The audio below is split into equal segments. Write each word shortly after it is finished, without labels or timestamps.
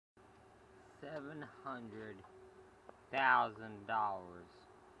$700,000.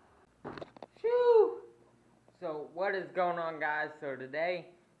 Phew! So what is going on, guys? So today,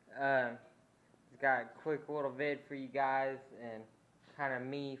 just got a quick little vid for you guys and kind of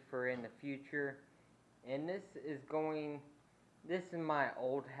me for in the future. And this is my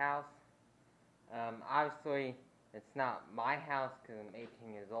old house. Obviously, it's not my house because I'm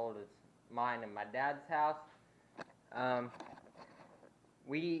 18 years old. It's mine and my dad's house.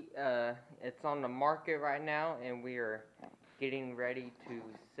 It's on the market right now, and we are getting ready to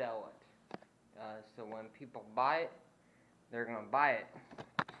sell it. So when people buy it, they're gonna buy it,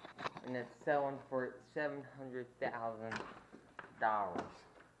 and it's selling for $700,000.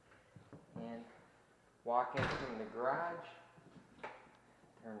 And walking from the garage,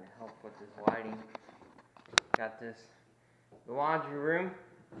 trying to help with this lighting. Got the laundry room.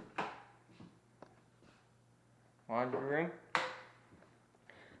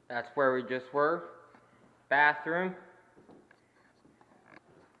 That's where we just were. Bathroom.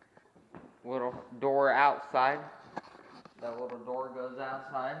 Little door outside. That little door goes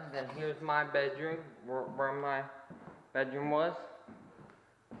outside. Then here's my bedroom, where my bedroom was.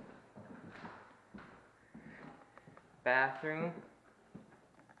 Bathroom.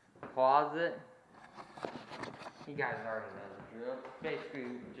 Closet. You guys already know the drill.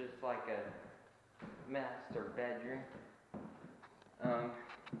 Basically just like a master bedroom.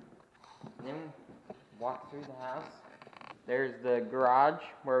 Then walk through the house. There's the garage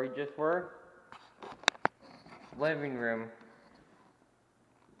where we just were. Living room.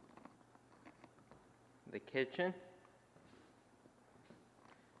 The kitchen.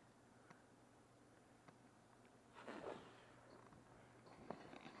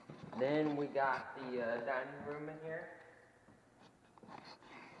 Then we got the dining room in here.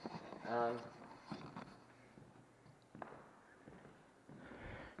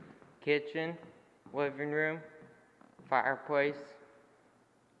 Kitchen, living room, fireplace,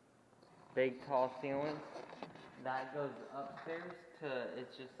 big tall ceilings. That goes upstairs to,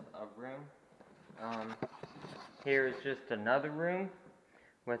 it's just a room. Here is just another room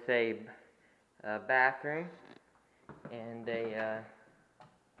with a bathroom and a,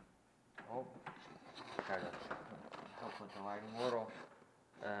 try to help with the lighting, little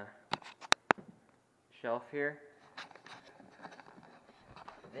shelf here.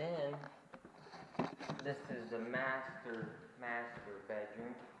 Then, this is the master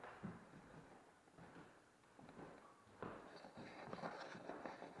bedroom.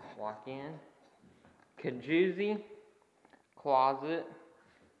 Walk in. Kajoozie, closet,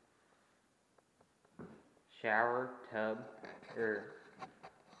 shower, tub,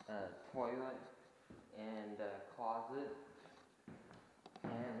 toilet, and closet.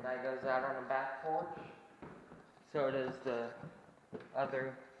 And that goes out on the back porch. So does the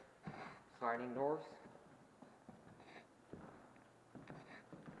other sliding doors.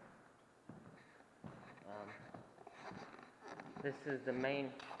 This is the main,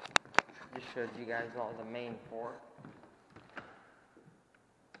 just showed you guys all the main for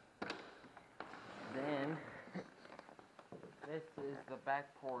it. Then, this is the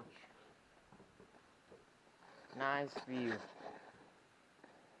back porch. Nice view.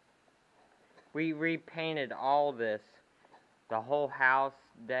 We repainted all this. The whole house,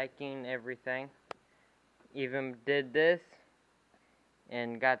 decking, everything. Even did this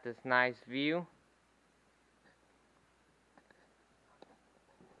and got this nice view.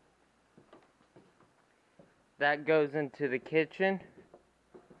 That goes into the kitchen.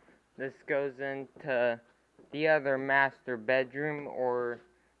 This goes into the other master bedroom, or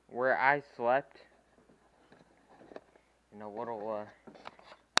where I slept. And a little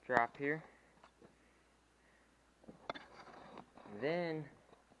drop here. Then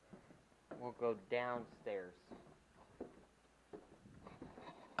we'll go downstairs.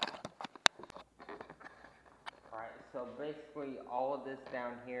 Alright, so basically all of this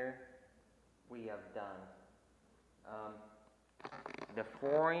down here we have done. The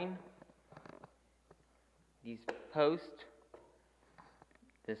flooring, these posts,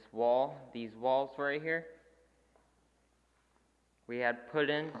 this wall, these walls right here, we had put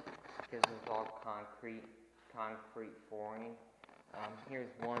in because it's all concrete flooring.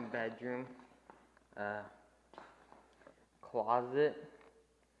 Here's one bedroom, closet,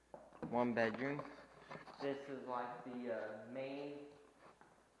 one bedroom. This is like the main,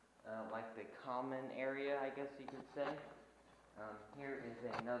 like the common area, I guess you could say. Here is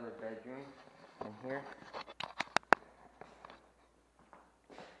another bedroom, and here,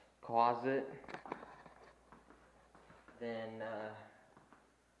 closet. Then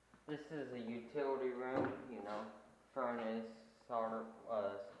this is a utility room, you know, furnace,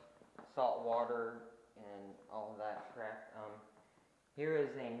 salt water and all that crap. Here is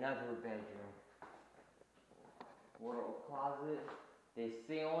another bedroom. Little closet. The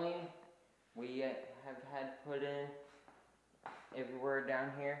ceiling we have had put in everywhere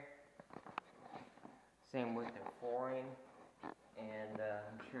down here. Same with the flooring, and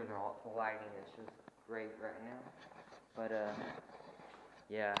I'm sure the lighting is just great right now. But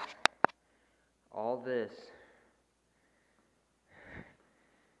yeah, all this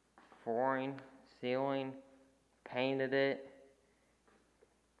flooring, ceiling, painted it.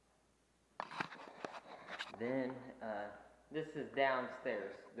 Then this is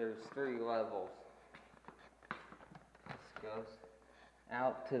downstairs. There's 3 levels. This goes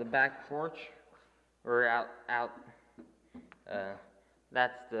out to the back porch, or out.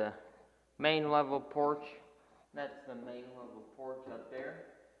 That's the main level porch. That's the main level porch up there.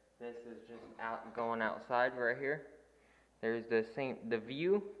 This is just going outside right here. There's the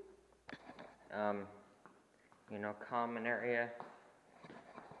view. You know, common area.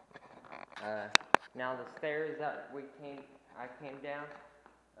 Now the stairs that I came down.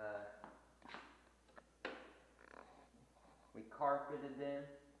 We carpeted them,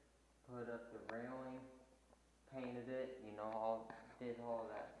 put up the railing, painted it, you know, did all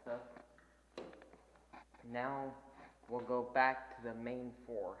that stuff. Now we'll go back to the main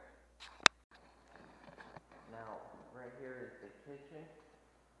floor. Now, right here is the kitchen,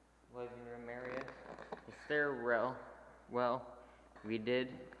 living room area. The stairwell, well, we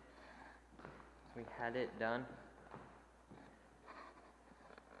had it done.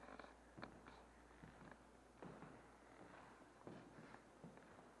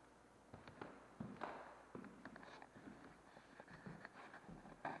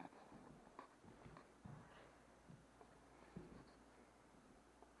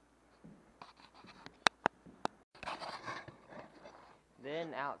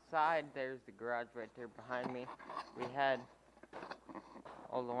 Then outside, there's the garage right there behind me. We had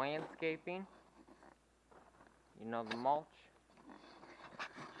all the landscaping, you know, the mulch.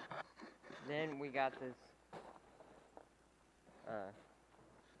 Then we got this,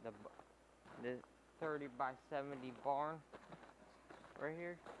 the 30 by 70 barn right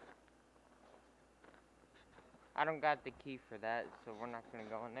here. I don't got the key for that, so we're not gonna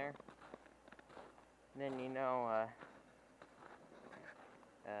go in there. Then, you know,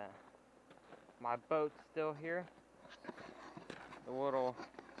 my boat's still here. The little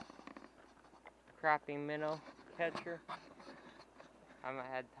crappie minnow catcher. I haven't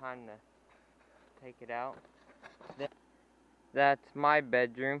had time to take it out. That's my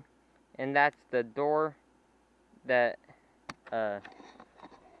bedroom, and that's the door that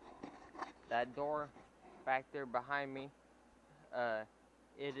door back there behind me.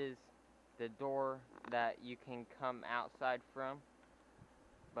 It is the door that you can come outside from,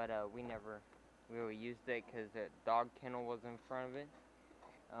 but we never really used it because the dog kennel was in front of it.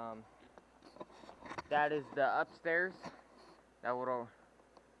 That is the upstairs.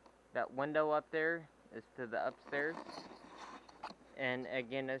 That window up there is to the upstairs. And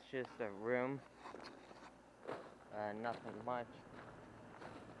again, it's just a room. Nothing much.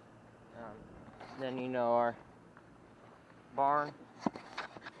 Then, you know, our barn.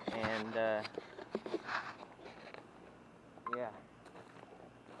 And yeah.